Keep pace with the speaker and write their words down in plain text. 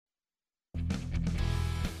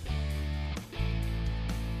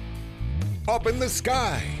up in the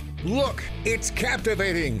sky. Look, it's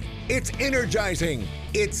captivating. It's energizing.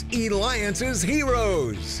 It's Eliances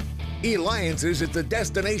Heroes. Eliances is the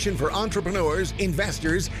destination for entrepreneurs,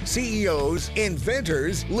 investors, CEOs,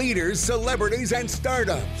 inventors, leaders, celebrities, and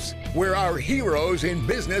startups, where our heroes in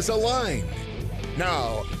business align.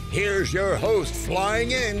 Now, here's your host flying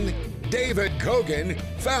in, David Kogan,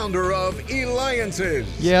 founder of Eliances.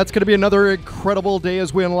 Yeah, it's going to be another incredible day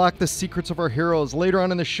as we unlock the secrets of our heroes. Later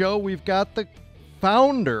on in the show, we've got the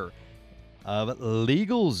founder of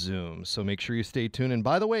LegalZoom, so make sure you stay tuned. And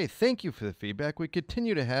by the way, thank you for the feedback we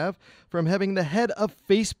continue to have from having the head of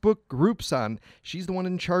Facebook groups on. She's the one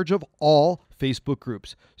in charge of all Facebook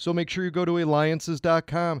groups. So make sure you go to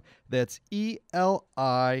Eliances.com. That's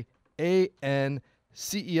Eliances.com,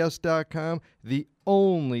 the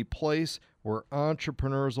only place where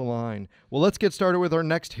entrepreneurs align. Well, let's get started with our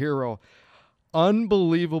next hero.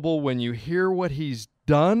 Unbelievable when you hear what he's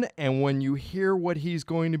done and when you hear what he's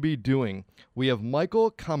going to be doing. We have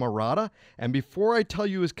Michael Cammarata, and before I tell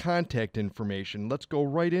you his contact information, let's go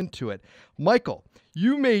right into it. Michael,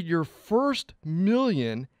 you made your first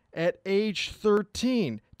million at age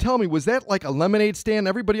 13. Tell me, was that like a lemonade stand?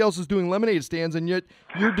 Everybody else is doing lemonade stands, and yet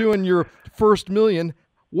you're doing your first million.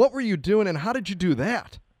 What were you doing, and how did you do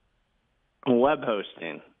that? Web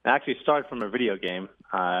hosting. I actually started from a video game,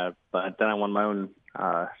 but then I won my own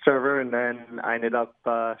server, and then I ended up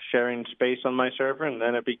sharing space on my server, and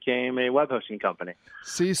then it became a web hosting company.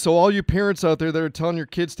 See, so all you parents out there that are telling your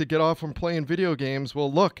kids to get off from playing video games, well,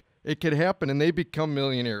 look, it could happen, and they become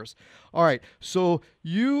millionaires. All right, so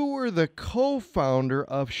you were the co-founder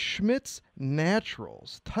of Schmidts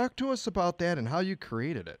Naturals. Talk to us about that and how you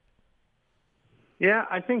created it. Yeah,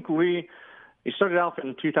 I think we started off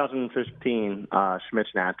in 2015,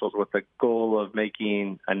 Schmidts Naturals, with the goal of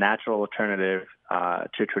making a natural alternative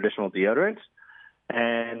to traditional deodorants.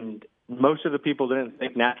 And most of the people didn't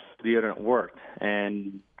think natural deodorant worked.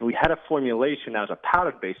 And we had a formulation that was a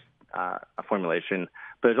powder-based formulation,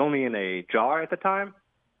 but it was only in a jar at the time.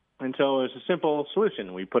 And so it was a simple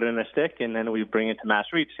solution. We put it in a stick, and then we bring it to mass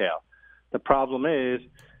retail. The problem is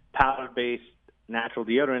powder-based natural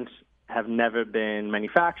deodorants have never been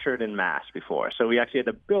manufactured in mass before. So we actually had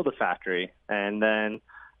to build a factory. And then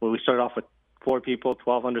we started off with 4 people,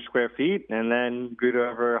 1,200 square feet, and then grew to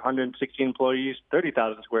over 160 employees,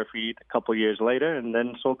 30,000 square feet a couple years later, and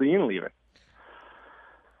then sold to Unilever.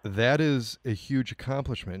 That is a huge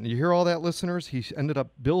accomplishment. You hear all that, listeners? He ended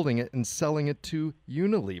up building it and selling it to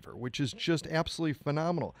Unilever, which is just absolutely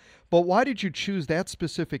phenomenal. But why did you choose that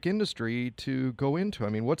specific industry to go into? I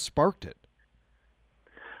mean, what sparked it?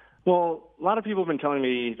 Well, a lot of people have been telling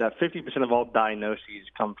me that 50% of all diagnoses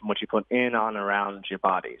come from what you put in, on, around your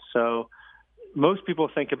body. So most people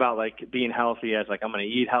think about like being healthy as like, I'm going to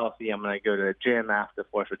eat healthy, I'm going to go to the gym after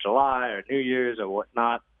 4th of July or New Year's or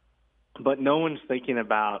whatnot. But no one's thinking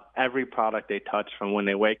about every product they touch from when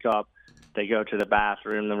they wake up. They go to the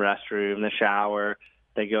bathroom, the restroom, the shower,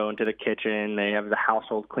 they go into the kitchen, they have the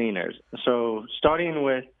household cleaners. So starting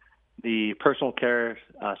with the personal care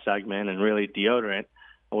segment and really deodorant,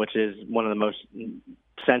 which is one of the most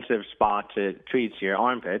sensitive spots it treats, your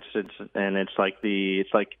armpits. It's like the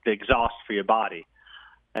exhaust for your body.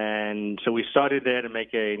 And so we started there to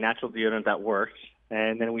make a natural deodorant that works.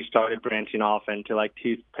 And then we started branching off into like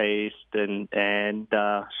toothpaste and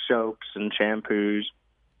soaps and shampoos,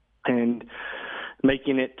 and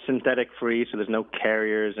making it synthetic free, so there's no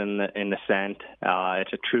carriers in the scent.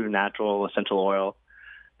 It's a true natural essential oil.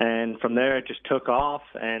 And from there, it just took off,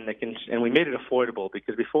 and we made it affordable,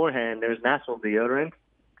 because beforehand there was natural deodorant.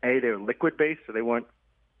 They were liquid-based, so they weren't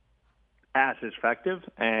as effective,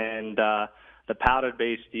 and the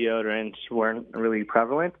powder-based deodorants weren't really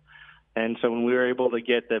prevalent. And so when we were able to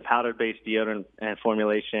get the powder-based deodorant and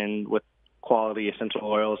formulation with quality essential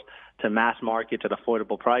oils to mass market at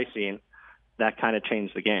affordable pricing, that kind of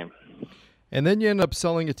changed the game. And then you end up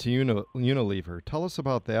selling it to Unilever. Tell us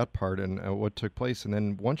about that part and what took place. And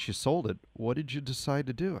then once you sold it, what did you decide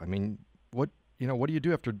to do? I mean, what do you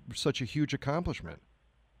do after such a huge accomplishment?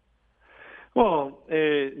 Well,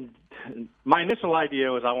 my initial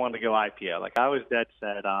idea was I wanted to go IPO. Like, I was dead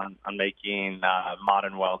set on making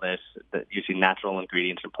modern wellness using natural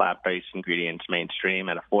ingredients and plant-based ingredients mainstream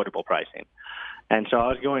at affordable pricing. And so I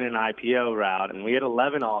was going an IPO route, and we had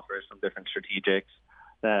 11 offers from different strategics.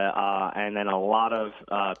 And then a lot of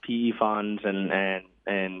PE funds and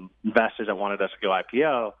investors that wanted us to go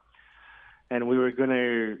IPO. And we were going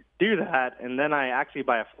to do that. And then I actually,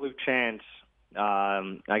 by a fluke chance,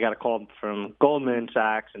 I got a call from Goldman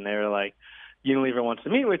Sachs, and they were like, Unilever wants to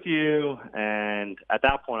meet with you. And at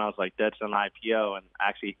that point, I was like, that's an IPO. And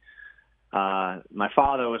actually, my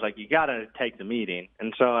father was like, you got to take the meeting.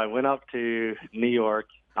 And so I went up to New York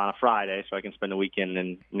on a Friday so I can spend the weekend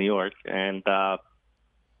in New York. And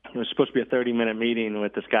it was supposed to be a 30-minute meeting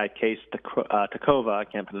with this guy, Case Takova. I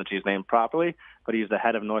can't pronounce his name properly, but he's the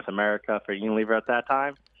head of North America for Unilever at that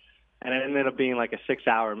time. And it ended up being like a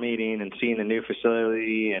 6-hour meeting and seeing the new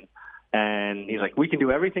facility. And he's like, we can do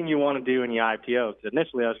everything you want to do in your IPO. Because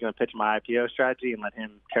initially I was going to pitch my IPO strategy and let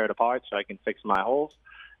him tear it apart so I can fix my holes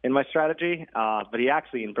in my strategy. But he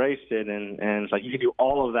actually embraced it and it's like, you can do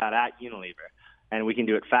all of that at Unilever. And we can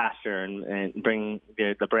do it faster and bring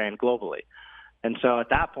the brand globally. And so at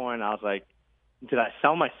that point, I was like, did I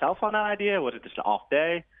sell myself on that idea? Was it just an off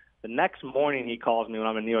day? The next morning, he calls me when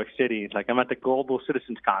I'm in New York City. He's like, I'm at the Global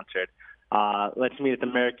Citizens Concert. Let's meet at the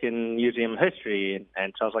American Museum of History.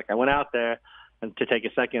 And so I was like, I went out there to take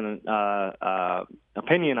a second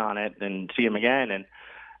opinion on it and see him again. And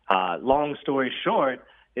long story short,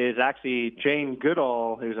 is actually Jane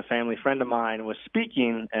Goodall, who's a family friend of mine, was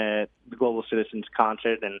speaking at the Global Citizens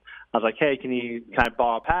Concert. And I was like, hey, can you kind of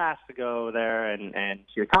borrow a pass to go there and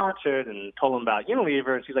see a concert? And told him about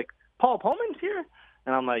Unilever. And she's like, Paul Pullman's here?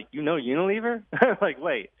 And I'm like, you know Unilever? Like,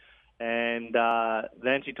 wait. And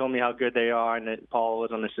then she told me how good they are and that Paul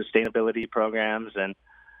was on the sustainability programs. And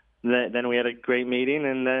then we had a great meeting.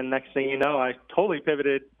 And then next thing you know, I totally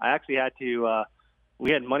pivoted. I actually had to we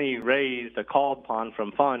had money raised or called upon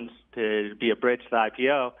from funds to be a bridge to the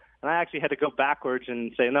IPO. And I actually had to go backwards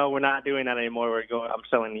and say, no, we're not doing that anymore. I'm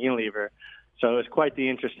selling Unilever. So it was quite the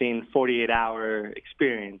interesting 48-hour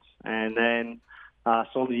experience. And then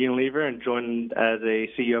sold to Unilever and joined as a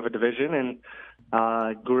CEO of a division and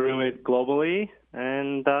grew it globally.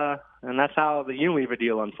 And that's how the Unilever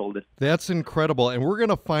deal unfolded. That's incredible. And we're going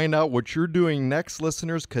to find out what you're doing next,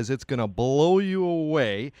 listeners, because it's going to blow you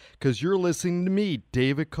away because you're listening to me,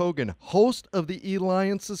 David Kogan, host of the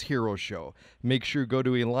Eliances Hero Show. Make sure you go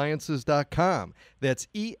to Eliances.com. That's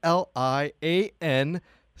ELIANCES.com.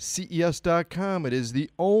 It is the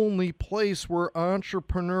only place where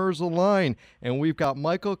entrepreneurs align. And we've got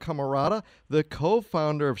Michael Cammarata, the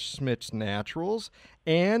co-founder of Schmidts Naturals.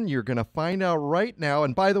 And you're going to find out right now.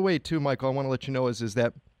 And by the way, too, Michael, I want to let you know is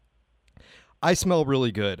that I smell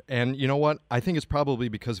really good. And you know what? I think it's probably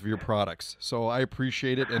because of your products. So I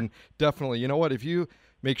appreciate it. And definitely, you know what? If you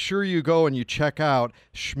make sure you go and you check out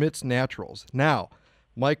Schmidts Naturals. Now,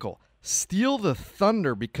 Michael, steal the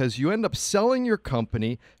thunder because you end up selling your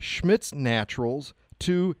company, Schmidts Naturals,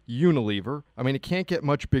 to Unilever. I mean, it can't get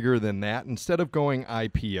much bigger than that instead of going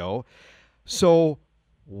IPO. So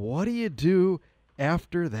what do you do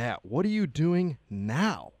after that? What are you doing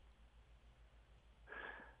now?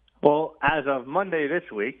 Well, as of Monday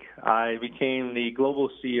this week, I became the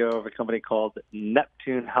global CEO of a company called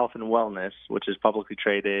Neptune Health and Wellness, which is publicly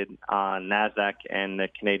traded on NASDAQ and the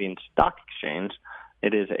Canadian Stock Exchange.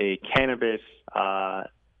 It is a cannabis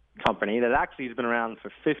company that actually has been around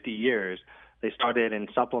for 50 years. They started in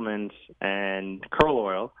supplements and curl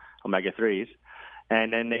oil, omega-3s,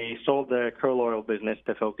 and then they sold the curl oil business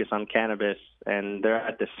to focus on cannabis, and they're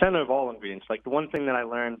at the center of all ingredients. Like the one thing that I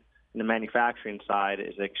learned in the manufacturing side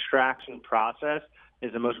is the extraction process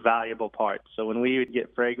is the most valuable part. So when we would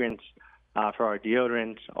get fragrance for our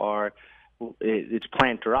deodorants or it's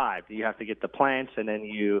plant derived. You have to get the plants, and then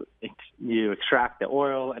you extract the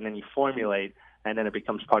oil, and then you formulate, and then it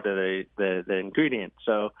becomes part of the ingredient.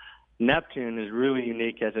 So Neptune is really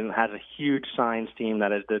unique as it has a huge science team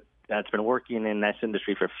that's been working in this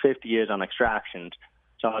industry for 50 years on extractions.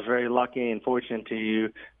 So I was very lucky and fortunate to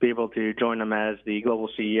be able to join them as the global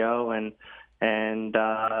CEO and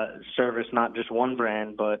service not just one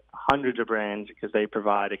brand, but hundreds of brands because they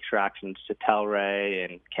provide extractions to Telray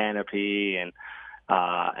and Canopy and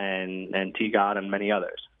T-God and many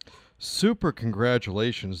others. Super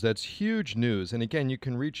congratulations. That's huge news. And again, you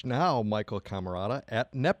can reach now Michael Cammarata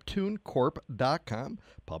at NeptuneCorp.com,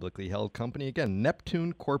 publicly held company. Again,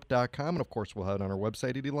 NeptuneCorp.com. And of course, we'll have it on our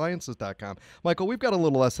website at Eliances.com. Michael, we've got a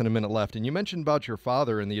little less than a minute left. And you mentioned about your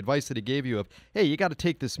father and the advice that he gave you of, hey, you got to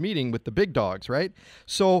take this meeting with the big dogs, right?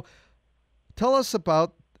 So tell us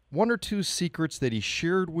about one or two secrets that he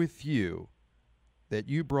shared with you that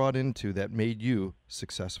you brought into that made you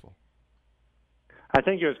successful. I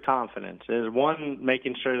think it was confidence. There's one,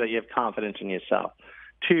 making sure that you have confidence in yourself.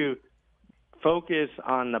 Two, focus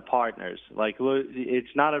on the partners. Like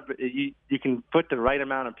it's not you can put the right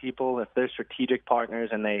amount of people if they're strategic partners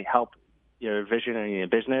and they help your vision and your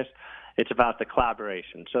business. It's about the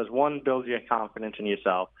collaboration. So as one, build your confidence in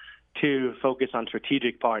yourself. Two, focus on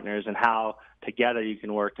strategic partners and how together you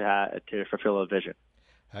can work to fulfill a vision.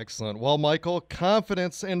 Excellent. Well, Michael,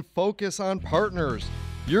 confidence and focus on partners.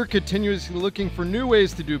 You're continuously looking for new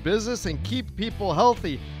ways to do business and keep people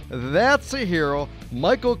healthy. That's a hero,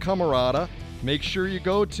 Michael Cammarata. Make sure you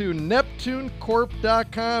go to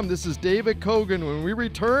NeptuneCorp.com. This is David Kogan. When we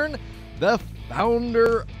return, the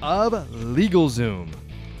founder of LegalZoom.